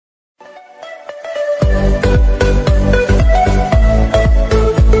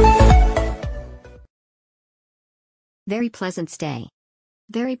Very pleasant stay.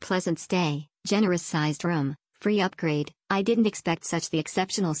 Very pleasant stay, generous sized room, free upgrade. I didn't expect such the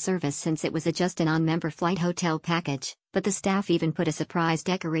exceptional service since it was just a non-member flight hotel package, but the staff even put a surprise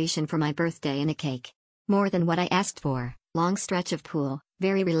decoration for my birthday and a cake. More than what I asked for. Long stretch of pool,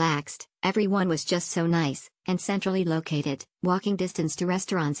 very relaxed, everyone was just so nice, and centrally located, walking distance to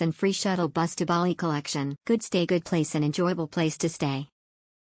restaurants and free shuttle bus to Bali collection. Good stay, good place and enjoyable place to stay.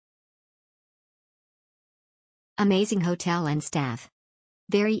 Amazing hotel and staff.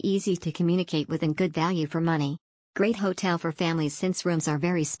 Very easy to communicate with and good value for money. Great hotel for families since rooms are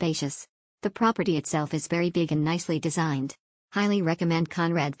very spacious. The property itself is very big and nicely designed. Highly recommend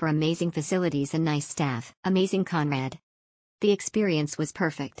Conrad for amazing facilities and nice staff. Amazing Conrad. The experience was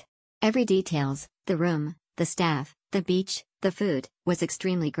perfect. Every details, the room, the staff, the beach, the food, was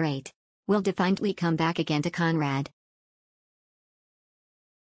extremely great. Will definitely come back again to Conrad.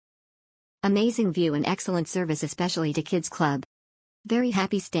 Amazing view and excellent service especially to Kids Club. Very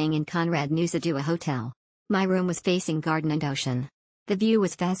happy staying in Conrad Nusa Dua Hotel. My room was facing garden and ocean. The view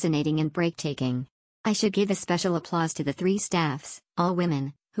was fascinating and breathtaking. I should give a special applause to the 3 staffs, all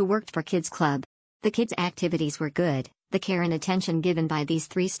women, who worked for Kids Club. The kids' activities were good, the care and attention given by these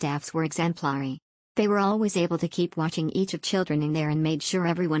 3 staffs were exemplary. They were always able to keep watching each of children in there and made sure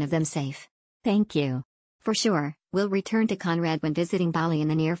every one of them safe. Thank you. For sure, we'll return to Conrad when visiting Bali in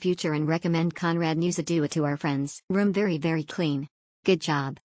the near future and recommend Conrad Nusa Dua to our friends. Room very clean. Good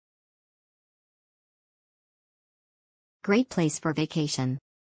job. Great place for vacation.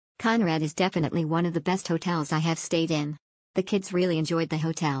 Conrad is definitely one of the best hotels I have stayed in. The kids really enjoyed the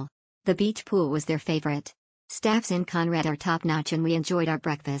hotel. The beach pool was their favorite. Staffs in Conrad are top-notch and we enjoyed our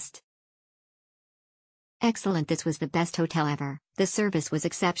breakfast. Excellent, this was the best hotel ever. The service was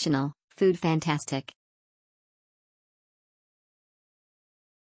exceptional, food fantastic.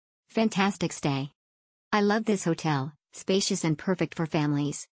 Fantastic stay. I love this hotel, spacious and perfect for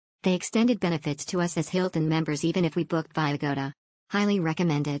families. They extended benefits to us as Hilton members even if we booked via Agoda. Highly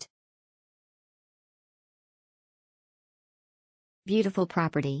recommended. Beautiful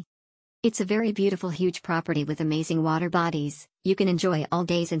property. It's a very beautiful huge property with amazing water bodies. You can enjoy all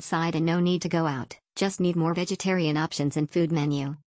days inside and no need to go out, just need more vegetarian options and food menu.